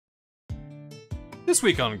This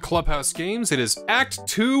week on Clubhouse Games, it is Act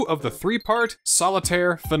 2 of the 3-part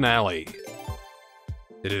Solitaire finale.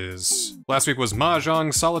 Last week was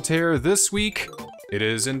Mahjong Solitaire, this week, it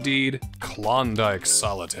is indeed Klondike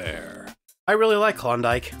Solitaire. I really like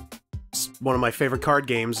Klondike. It's one of my favorite card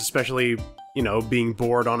games, especially, you know, being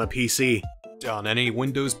bored on a PC. On any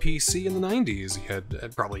Windows PC in the 90s, you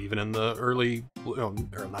had probably even in the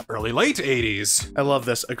late 80s. I love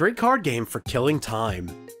this. A great card game for killing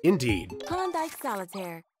time. Indeed. Klondike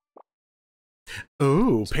Solitaire.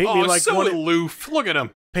 Ooh, paint me like so aloof. Look at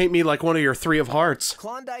him. Paint me like one of your 3 of hearts.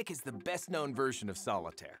 Klondike is the best-known version of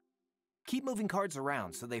Solitaire. Keep moving cards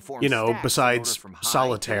around so they form You know, stacks besides from high to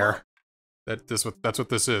Solitaire. low. That's what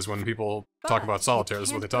this is. When people talk about Solitaire, this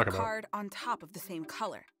is what they talk about. Card on top of the same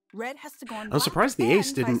color. Red has to go on I'm black surprised the and ace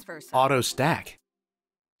vice didn't versa. auto-stack.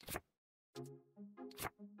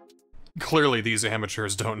 Clearly, these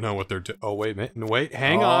amateurs don't know what they're doing. Oh, wait,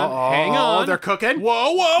 hang on. Oh, they're cooking.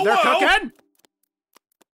 Whoa! They're cooking.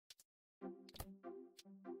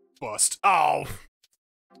 Bust. Oh!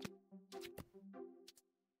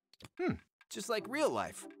 Just like real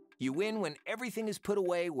life. You win when everything is put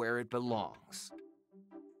away where it belongs.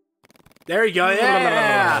 There you go.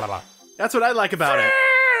 Yeah. That's what I like about it.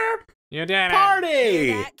 You did it. Party!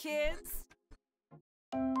 Hear that, kids?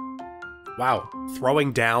 Wow.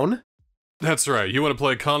 Throwing down? That's right. You want to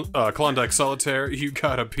play Klondike Solitaire? You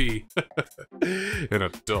gotta be an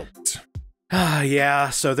adult. Yeah,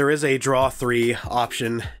 so there is a draw 3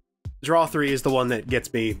 option. Draw 3 is the one that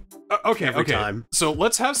gets me every time. So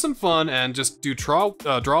let's have some fun and just do draw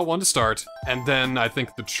 1 to start, and then I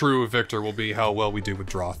think the true victor will be how well we do with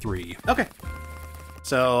draw 3. Okay.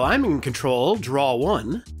 So I'm in control, draw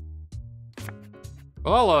 1.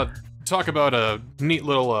 Well, I'll talk about a neat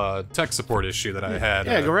little tech support issue that I had.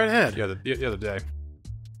 Yeah, go right ahead. The other day.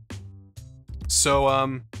 So,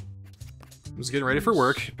 I was getting ready for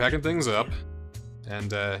work, packing things up,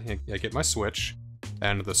 and I get my Switch,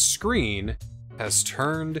 and the screen has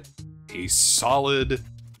turned a solid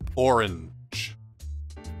orange.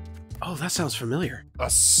 Oh, that sounds familiar. A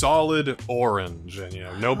solid orange,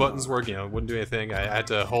 and no buttons work, wouldn't do anything. I had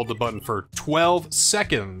to hold the button for 12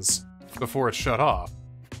 seconds before it shut off.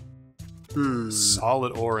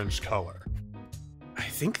 Solid orange color. I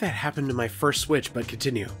think that happened to my first Switch, but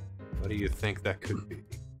continue. What do you think that could be?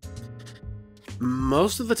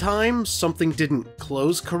 Most of the time, something didn't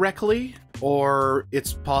close correctly, or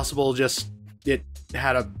it's possible just it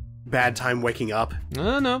had a bad time waking up.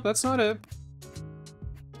 No, that's not it.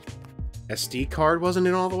 SD card wasn't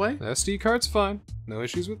in all the way? The SD card's fine. No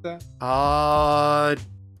issues with that.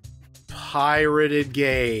 Pirated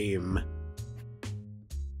game.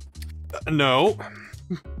 No.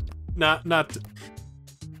 Not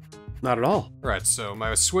at all. Right, so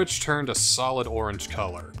my Switch turned a solid orange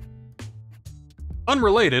color.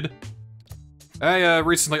 Unrelated, I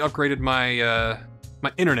recently upgraded my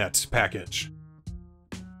my internet package.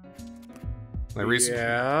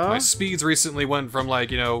 My speeds recently went from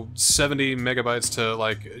 70 megabytes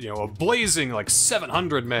to a blazing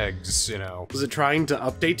 700 megs, Was it trying to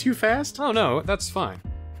update too fast? Oh no, that's fine.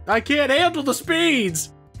 I can't handle the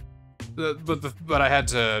speeds! But I had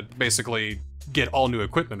to basically get all new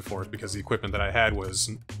equipment for it because the equipment that I had was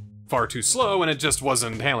far too slow and it just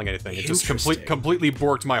wasn't handling anything. It just completely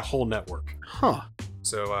borked my whole network. Huh.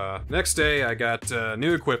 So, next day I got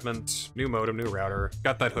new equipment, new modem, new router,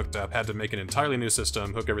 got that hooked up, had to make an entirely new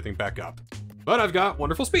system, hook everything back up. But I've got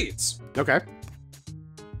wonderful speeds. Okay.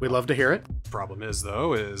 We'd love to hear it. Problem is,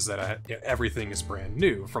 though, is that everything is brand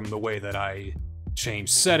new, from the way that I change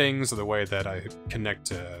settings, or the way that I connect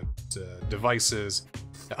to devices.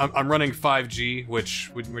 I'm running 5G, which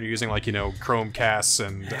when you're using Chromecasts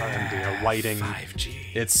and lighting,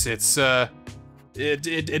 5G. It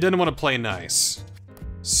didn't want to play nice.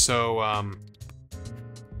 So I'm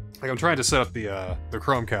trying to set up the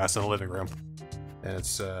Chromecast in the living room, and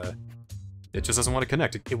it just doesn't want to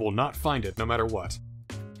connect. It will not find it no matter what.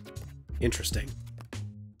 Interesting.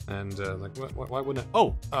 And why wouldn't it?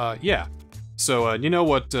 Oh, yeah. So you know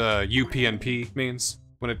what UPnP means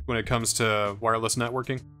when it comes to wireless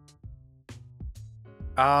networking?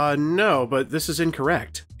 No, but this is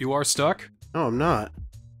incorrect. You are stuck? No, I'm not.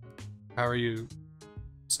 How are you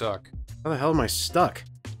stuck? How the hell am I stuck?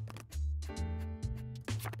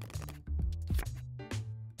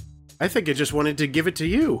 I think it just wanted to give it to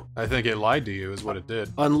you. I think it lied to you is what it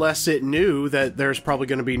did. Unless it knew that there's probably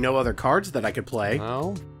going to be no other cards that I could play.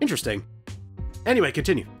 Oh? Interesting. Anyway,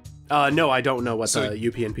 continue. No, I don't know what the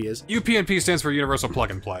UPnP is. UPnP stands for Universal Plug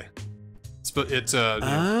and Play. It's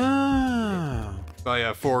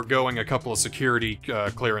by foregoing a couple of security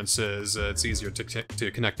clearances, it's easier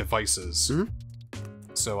to connect devices. Mm-hmm.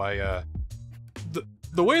 So I,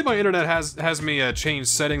 the way my internet has me change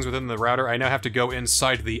settings within the router, I now have to go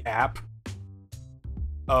inside the app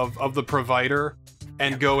of the provider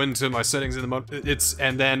and go into my settings in the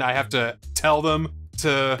and then I have to tell them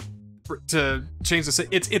to change the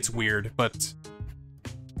it's weird, but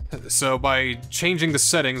so by changing the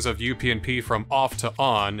settings of UPnP from off to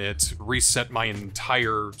on, it reset my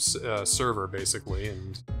entire server basically,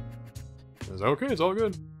 and it was okay, it's all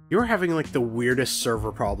good. You're having like the weirdest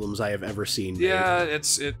server problems I have ever seen. Yeah,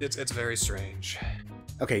 it's very strange.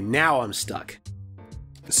 Okay, now I'm stuck.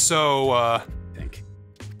 So I think.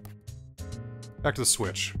 Back to the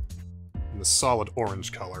Switch. In the solid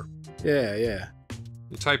orange color. Yeah, yeah.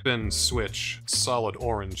 You type in Switch, solid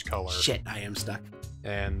orange color. Shit, I am stuck.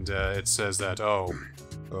 And it says that,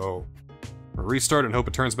 restart and hope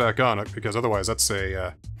it turns back on, because otherwise that's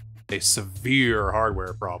a severe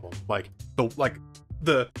hardware problem.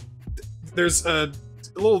 There's a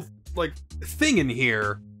little, like, thing in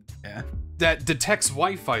here that detects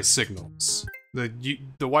Wi-Fi signals. The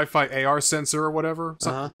Wi-Fi AR sensor or whatever,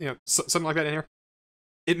 something like that in here.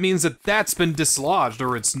 It means that that's been dislodged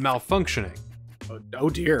or it's malfunctioning. Oh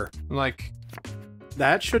dear. Like,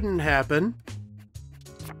 that shouldn't happen.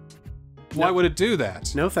 Why would it do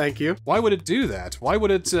that? No, thank you. Why would it do that? Why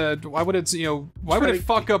would it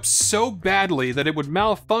fuck up so badly that it would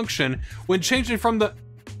malfunction when changing from the...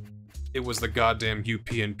 It was the goddamn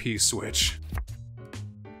UPnP switch.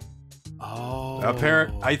 Oh.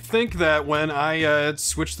 I think that when I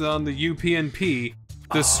switched on the UPnP,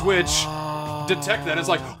 the switch detected that. It's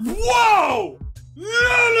like, whoa!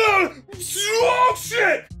 No! Oh,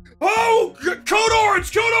 shit! Oh, code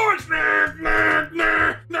orange! Code orange!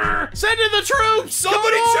 Send in the troops!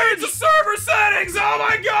 Somebody change the server settings! Oh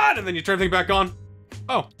my god! And then you turn everything back on.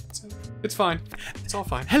 Oh, it's fine. It's all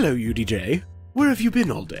fine. Hello, UDJ. Where have you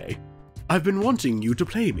been all day? I've been wanting you to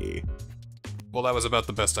play me. Well, that was about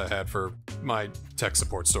the best I had for my tech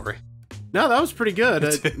support story. No, that was pretty good.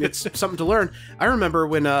 It's something to learn. I remember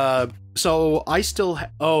when, so I still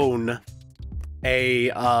own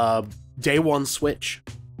a, day one Switch.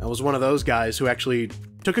 I was one of those guys who actually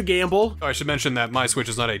took a gamble. Oh, I should mention that my Switch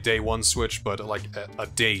is not a day one Switch, but like a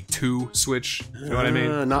day two Switch. You know what I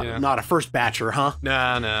mean? Not a first batcher, huh?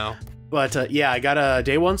 Nah, no. But yeah, I got a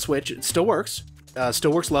day one Switch. It still works.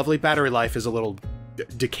 Still works lovely. Battery life is a little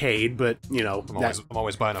decayed, but you know, I'm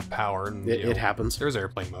always buying up power, and it happens. There's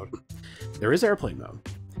airplane mode. There is airplane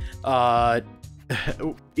mode.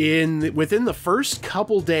 Within the first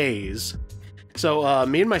couple days. So,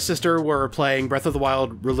 me and my sister were playing Breath of the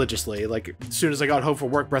Wild religiously. Like, as soon as I got home from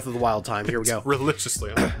work, Breath of the Wild time, here we go.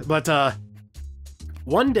 Religiously. Huh? But,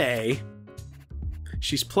 one day,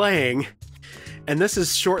 she's playing, and this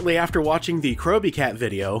is shortly after watching the Kroby Cat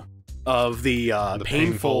video of the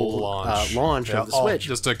painful launch of the Switch.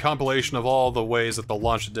 Just a compilation of all the ways that the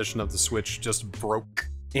launch edition of the Switch just broke.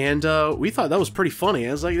 And, we thought that was pretty funny.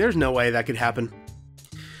 I was like, there's no way that could happen.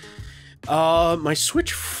 My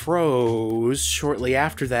Switch froze shortly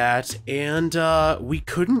after that, and, we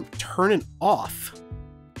couldn't turn it off.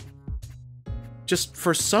 Just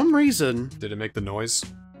for some reason... Did it make the noise?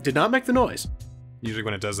 Did not make the noise. Usually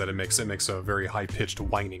when it does that, it makes a very high-pitched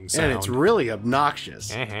whining sound. And it's really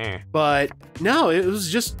obnoxious. But, no, it was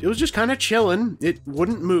just kind of chilling. It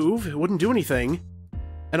wouldn't move, it wouldn't do anything.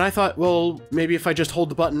 And I thought, well, maybe if I just hold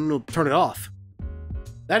the button, it'll turn it off.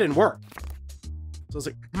 That didn't work. So I was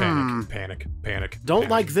like, panic. Don't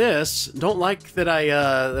like this. Don't like that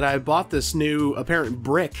I bought this new apparent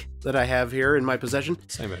brick that I have here in my possession.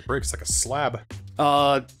 It's not even a brick, it's like a slab.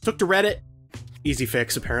 Took to Reddit. Easy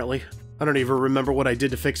fix, apparently. I don't even remember what I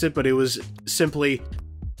did to fix it, but it was simply,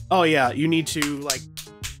 oh yeah, you need to, like,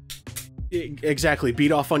 exactly,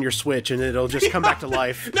 beat off on your Switch and it'll just come back to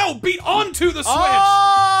life. No, beat onto the Switch!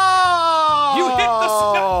 Oh! You hit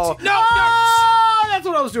the... No! That's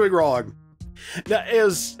what I was doing wrong. That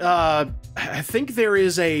is, I think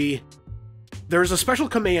there's a special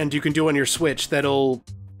command you can do on your Switch that'll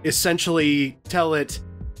essentially tell it,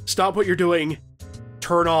 stop what you're doing,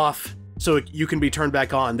 turn off, so you can be turned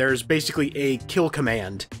back on. There's basically a kill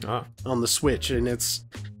command on the Switch, and it's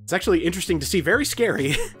actually interesting to see, very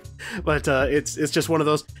scary, but it's just one of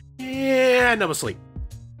those, and I'm asleep.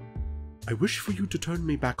 I wish for you to turn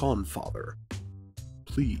me back on, Father.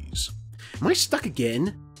 Please. Am I stuck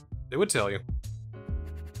again? It would tell you.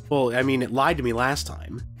 Well, I mean, it lied to me last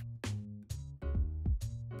time.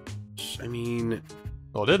 I mean...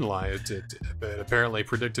 Well, it didn't lie. It apparently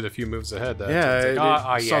predicted a few moves ahead. It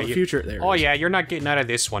saw the future there. Oh yeah, you're not getting out of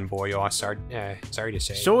this one, boy. Oh, sorry to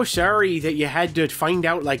say. So sorry that you had to find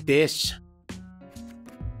out like this.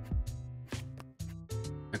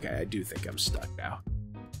 Okay, I do think I'm stuck now.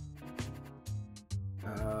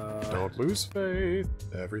 Don't lose faith.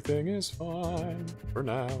 Everything is fine. For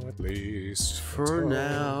now, at least. For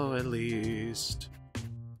now, at least.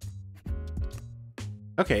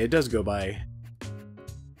 Okay, it does go by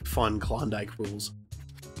fun Klondike rules.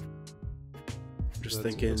 Just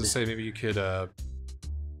thinking. To say maybe you could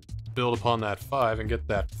build upon that 5 and get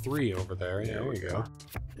that 3 over there. Yeah, there we go.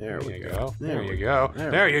 There we go. There you go.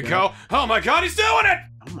 There you go. Oh my god, he's doing it!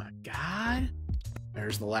 Oh my god.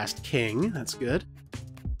 There's the last king. That's good.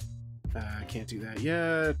 Can't do that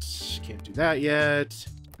yet. Can't do that yet.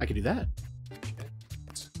 I can do that.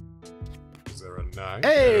 Is there a 9?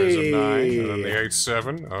 Hey! There's a 9. And then the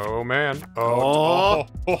 8-7. Oh man. Oh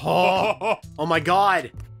my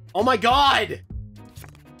god. Oh my god.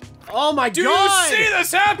 Oh my god! Do you see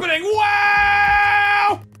this happening?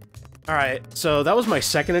 Wow! Alright, so that was my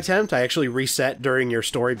second attempt. I actually reset during your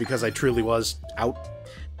story because I truly was out.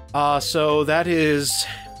 So that is...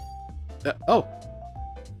 oh.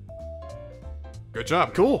 Good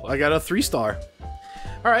job. Cool, I got a 3-star.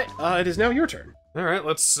 Alright, it is now your turn. Alright,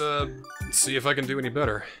 let's see if I can do any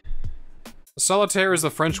better. Solitaire is the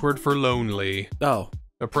French word for lonely. Oh.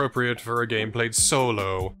 Appropriate for a game played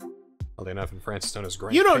solo. Oddly enough, in France, it's known as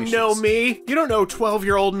grand You don't patience. know me! You don't know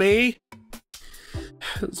 12-year-old me!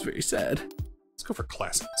 That's very sad. Let's go for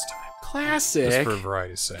classic this time. Classic? Just for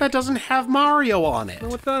variety's sake. That doesn't have Mario on it.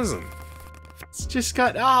 No, it doesn't. It's just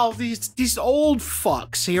got, oh, these old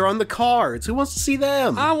fucks here on the cards. Who wants to see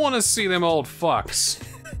them? I want to see them old fucks.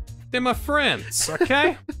 They're my friends,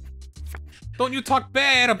 okay? Don't you talk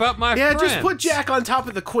bad about my friends. Yeah, just put Jack on top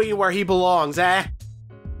of the queen where he belongs, eh?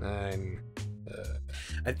 9.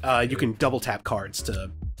 You can double tap cards to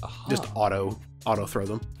just auto throw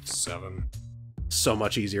them. 7. So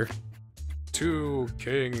much easier. 2,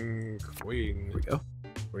 king, queen. There we go.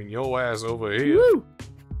 Bring your ass over here. Woo!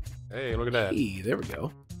 Hey, look at that. Hey, there we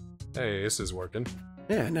go. Hey, this is working.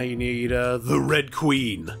 Yeah, now you need the red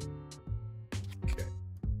queen. Okay.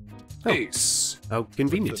 Oh. Ace. How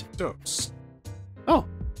convenient. The dose. Oh.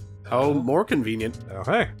 How more convenient. Oh,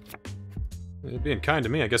 hey. You're being kind to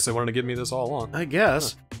me. I guess they wanted to give me this all along. I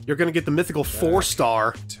guess. You're gonna get the mythical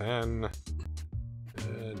 4-star. 10.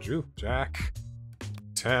 Drew. Jack.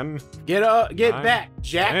 10. Get 9. back,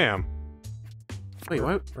 Jack. Damn. Wait,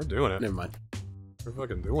 what? We're doing it. Never mind. We're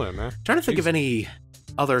fucking doing it, man. Trying to think of any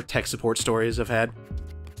other tech support stories I've had.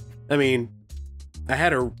 I mean, I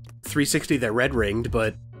had a 360 that red ringed,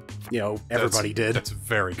 but, you know, everybody did. That's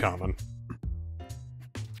very common.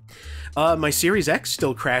 My Series X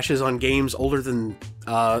still crashes on games older than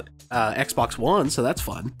Xbox One, so that's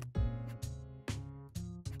fun.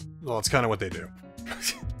 Well, it's kind of what they do.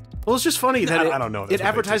 Well, it's just funny that I don't know. It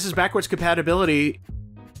advertises backwards compatibility.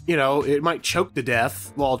 You know, it might choke to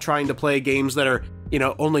death while trying to play games that are, you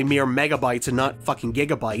know, only mere megabytes and not fucking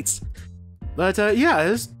gigabytes. But, yeah,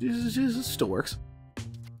 it still works.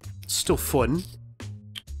 It's still fun.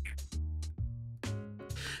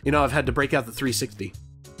 You know, I've had to break out the 360.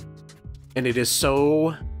 And it is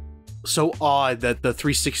so odd that the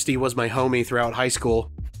 360 was my homie throughout high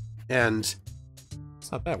school. And...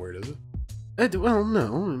 It's not that weird, is it? well,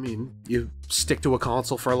 no. I mean, you stick to a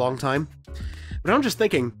console for a long time. But I'm just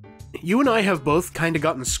thinking, you and I have both kind of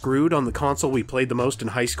gotten screwed on the console we played the most in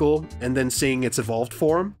high school, and then seeing its evolved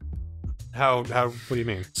form. How, what do you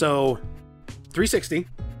mean? So, 360,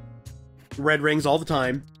 red rings all the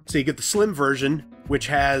time, so you get the slim version, which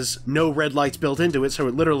has no red lights built into it, so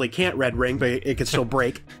it literally can't red ring, but it can still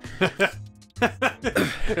break.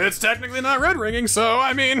 It's technically not red ringing, so,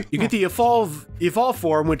 I mean... You get the evolve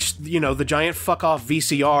form, which, you know, the giant fuck-off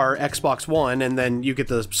VCR Xbox One, and then you get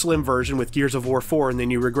the slim version with Gears of War 4, and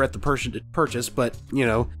then you regret the purchase, but, you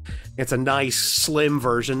know, it's a nice slim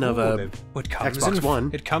version of a Xbox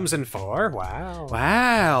One. It comes in 4? Wow.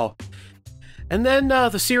 Wow. And then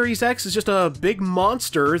the Series X is just a big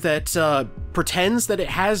monster that pretends that it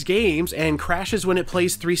has games and crashes when it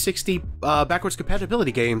plays 360 backwards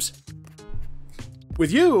compatibility games.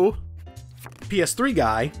 With you, PS3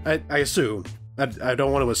 guy, I assume. I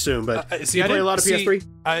don't want to assume, but see, you play a lot of PS3?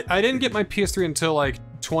 I didn't get my PS3 until, like,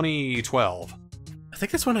 2012. I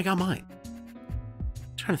think that's when I got mine.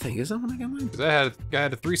 I'm trying to think, is that when I got mine? Because I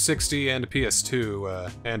had a 360 and a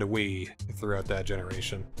PS2 and a Wii throughout that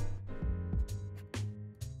generation.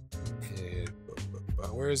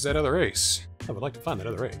 Where's that other ace? I would like to find that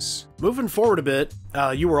other ace. Moving forward a bit,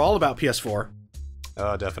 you were all about PS4.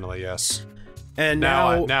 Definitely, yes. And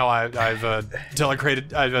I've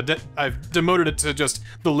delegated, I've demoted it to just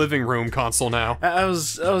the living room console now. I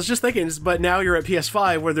was just thinking, but now you're at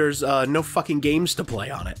PS5 where there's no fucking games to play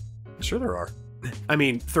on it. Sure there are. I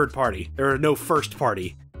mean, third party. There are no first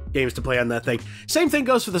party games to play on that thing. Same thing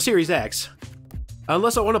goes for the Series X.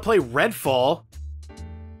 Unless I want to play Redfall.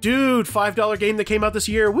 Dude, $5 game that came out this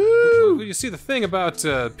year. Woo! Well, you see, the thing about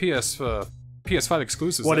PS5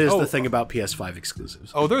 exclusives... What is the thing about PS5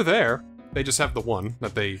 exclusives? Oh, they're there. They just have the one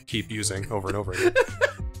that they keep using over and over again.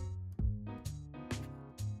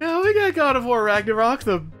 Yeah, we got God of War Ragnarok,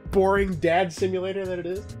 the boring dad simulator that it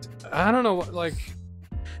is. I don't know, like...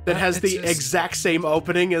 That has the exact same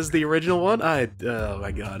opening as the original one. Oh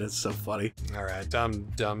my god, it's so funny. Alright, I'm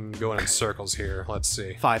going in circles here. Let's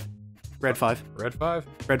see. 5. Red 5. Red 5?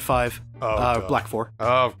 Red 5. Oh, Black 4. Oh,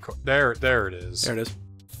 of course. There it is. There it is.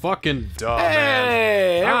 Fucking dumb,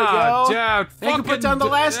 Hey, man. there we go. Dude, You can put down the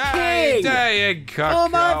last king. There you go. Oh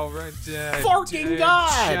my right there. forking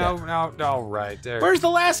god. No, all right, there. Where's the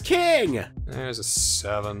last king? There's a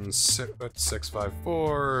 7, 6, 5,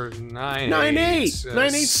 4, 9, 9, 8, 8,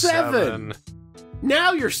 9, 8, 7.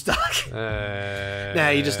 Now you're stuck. Nah,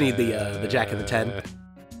 you just need the jack and the 10.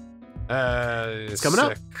 It's coming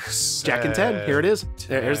up. Jack and 10. Here it is.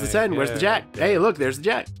 There's the 10. Where's the jack? Hey, look, there's the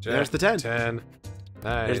jack. There's the 10. 10.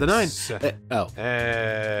 There's the 9. Oh.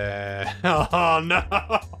 Oh no.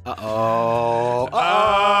 Uh-oh.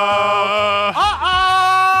 Uh-oh.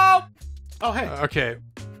 Uh-oh. Oh, hey. Okay.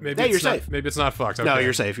 Maybe Hey, you're it's not, safe. Maybe it's not fucked. Okay. No,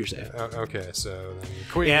 you're safe. You're safe. Okay, so then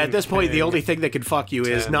Queen. Yeah, at this point, the only thing that can fuck you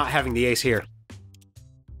is 10. not having the ace here.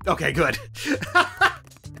 Okay, good.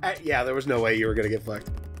 Yeah, there was no way you were gonna get fucked.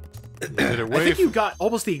 You did it I way think you got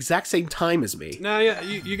almost the exact same time as me. No, yeah,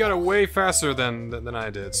 you got it way faster than I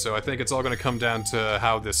did, so I think it's all going to come down to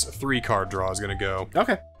how this 3-card draw is going to go.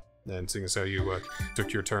 Okay. And seeing as how you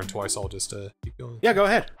took your turn twice, I'll just keep going. Yeah, go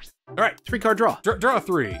ahead. All right, 3-card draw. draw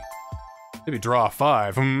 3. Maybe draw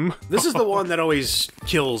 5. This is the one that always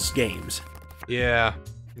kills games. Yeah,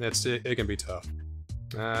 it can be tough.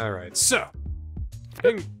 All right, so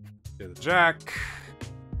king to the jack.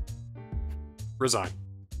 Resign.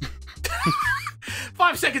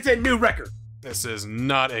 5 seconds in, new record. This is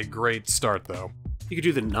not a great start, though. You could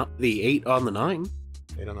do the 8 on the 9.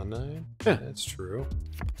 8 on the 9? Yeah. That's true.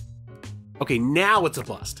 Okay, now it's a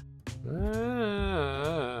bust.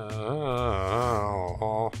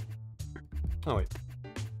 Oh, wait.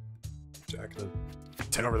 Jack the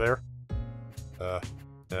 10 over there.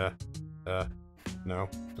 No.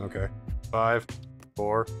 Okay. 5,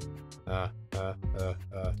 4,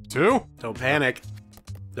 2? Don't panic.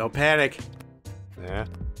 Don't panic. Yeah.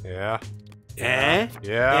 Yeah. Eh?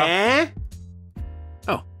 Yeah. Eh?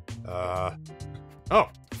 Oh. Oh.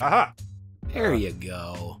 Aha. There you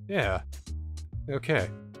go. Yeah. Okay.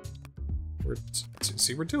 We're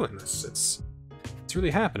doing this. It's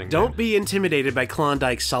really happening. Don't man. be intimidated by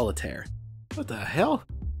Klondike Solitaire. What the hell?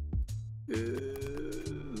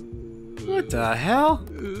 What the hell?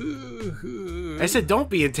 I said don't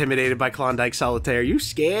be intimidated by Klondike Solitaire. You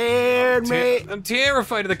scared me. I'm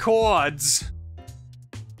terrified of the chords.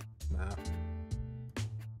 No.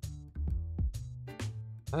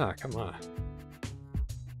 Ah, come on.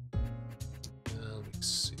 Let me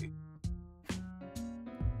see.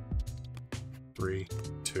 3,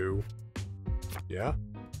 2. Yeah.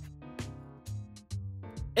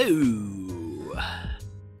 Ooh.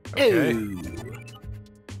 Okay. Ooh.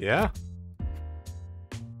 Yeah.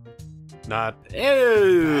 Not.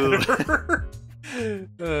 Ooh.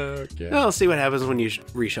 Okay. I'll see what happens when you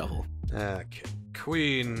reshuffle. Okay.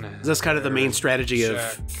 Queen. That's kind of the main strategy of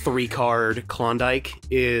Jack. 3-card Klondike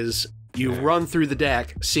is you Yeah. run through the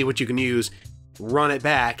deck, see what you can use, run it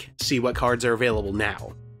back, see what cards are available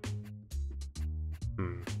now.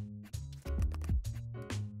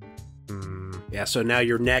 Yeah, so now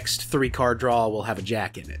your next 3-card draw will have a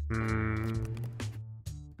jack in it.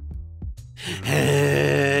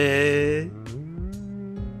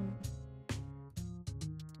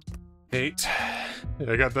 Eight.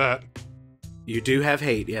 Yeah, I got that. You do have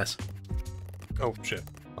hate, yes. Oh, shit.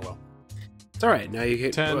 Oh, well. It's alright, now you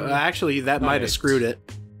get... 10, well, actually, that might have 8. screwed it.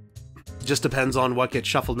 Just depends on what gets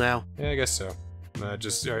shuffled now. Yeah, I guess so.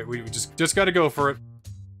 Alright, we just gotta go for it.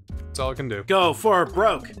 That's all I can do. Go for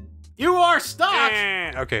broke! You are stuck!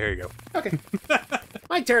 Okay, here you go. Okay.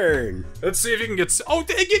 My turn. Let's see if you can get... Oh,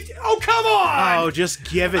 come on! Oh, just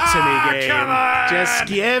give it to me, game. Come on! Just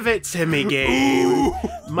give it to me, game.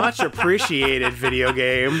 Much appreciated, video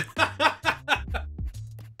game.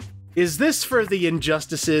 Is this for the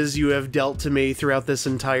injustices you have dealt to me throughout this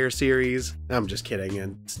entire series? I'm just kidding,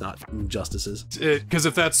 and it's not injustices. Because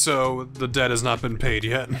if that's so, the debt has not been paid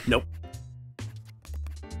yet. Nope.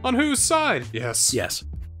 On whose side? Yes. Yes.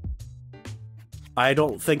 I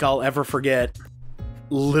don't think I'll ever forget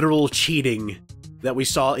literal cheating that we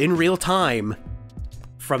saw in real time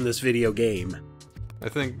from this video game. I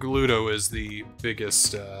think Gluto is the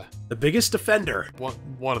biggest, The biggest offender.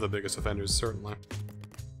 one of the biggest offenders, certainly.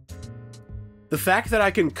 The fact that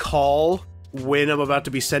I can call when I'm about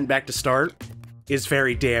to be sent back to start is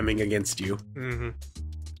very damning against you. Mm-hmm.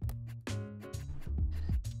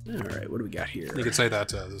 Alright, what do we got here? You could say that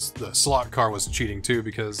the slot car was cheating too,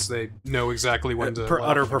 because they know exactly when to...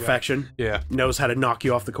 Utter perfection. Yeah. Knows how to knock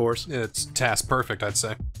you off the course. It's task perfect, I'd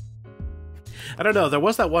say. I don't know, there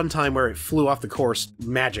was that one time where it flew off the course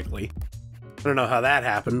magically. I don't know how that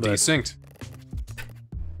happened, but... Desynced.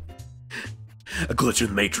 A glitch in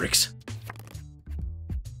the Matrix.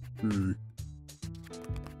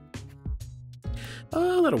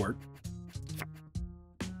 That'll work.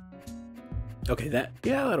 Okay,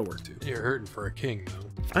 that'll work too. You're hurting for a king,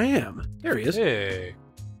 though. I am. There he is. Hey.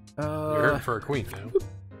 You're hurting for a queen now.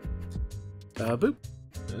 Boop.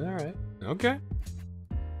 Alright. Okay.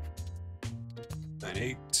 9,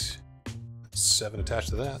 8. 7 attached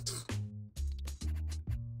to that.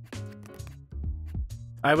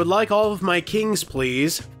 I would like all of my kings,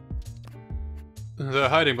 please. They're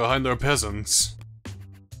hiding behind their peasants.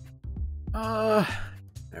 Alright.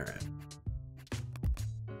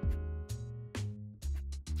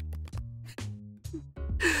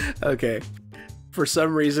 Okay. For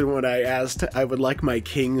some reason, when I asked, I would like my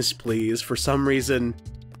kings, please, for some reason,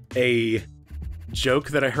 a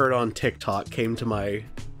joke that I heard on TikTok came to my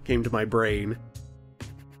brain,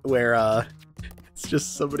 where it's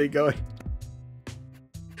just somebody going,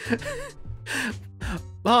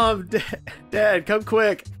 "Mom, Dad, come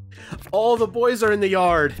quick! All the boys are in the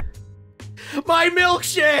yard. My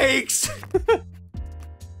milkshakes!"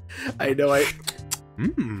 I know.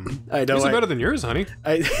 I know. Yours are better than yours, honey.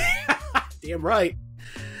 Damn right.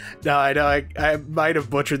 No, I know. I might have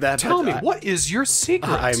butchered that. Tell me, what is your secret?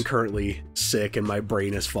 I'm currently sick and my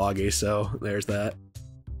brain is foggy, so there's that.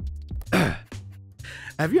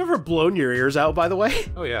 Have you ever blown your ears out, by the way?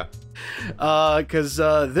 Oh, yeah. Because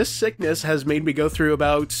this sickness has made me go through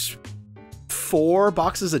about 4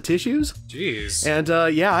 boxes of tissues. Jeez.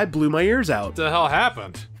 And, yeah, I blew my ears out. What the hell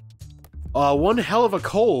happened? One hell of a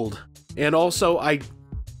cold. And also, I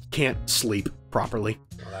can't sleep properly.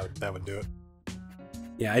 Well, that would do it.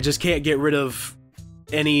 Yeah, I just can't get rid of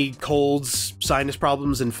any colds, sinus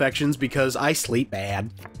problems, infections, because I sleep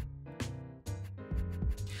bad.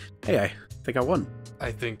 Hey, I think I won.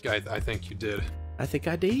 I think you did. I think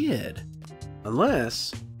I did.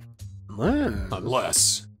 Unless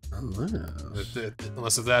Unless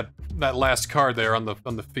of that last card there on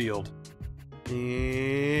the field.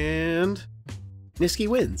 And Niski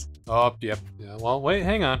wins. Oh, yep. Yeah. Well, wait,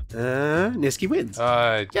 hang on. Niski wins.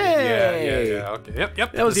 Yay! Yeah. Okay.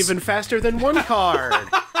 Yep. That was even faster than one card.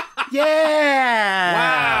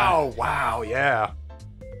 Yeah! Wow. Yeah.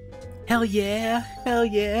 Hell yeah.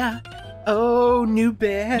 Oh, new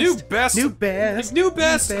best. New best. New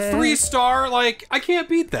best. 3-star. Like, I can't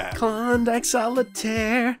beat that. Klondike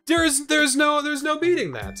Solitaire. There's no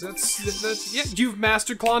beating that. That's yeah. You've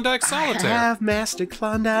mastered Klondike Solitaire. I have mastered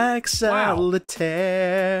Klondike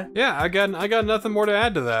Solitaire. Wow. Yeah, I got nothing more to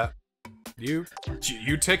add to that. You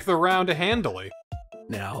take the round handily.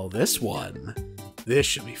 Now this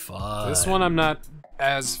should be fun. This one I'm not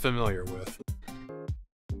as familiar with.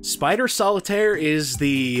 Spider Solitaire is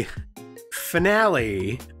the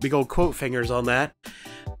finale. Big old quote fingers on that.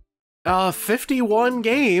 51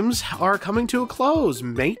 games are coming to a close,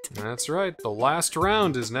 mate. That's right. The last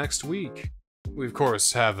round is next week. We, of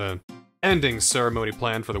course, have an ending ceremony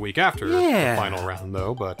planned for the week after the final round,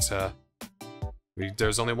 though, but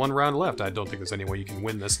there's only one round left. I don't think there's any way you can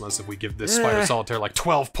win this unless if we give this Spider Solitaire like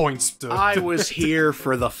 12 points. I was here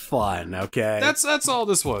for the fun, okay? That's all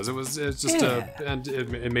this was. It's just and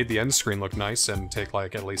it made the end screen look nice and take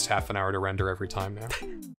like at least half an hour to render every time now.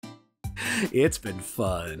 It's been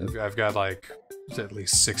fun. I've got like at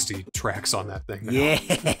least 60 tracks on that thing now. Yeah.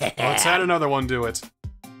 Let's add another one to it.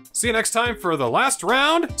 See you next time for the last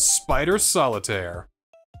round, Spider Solitaire.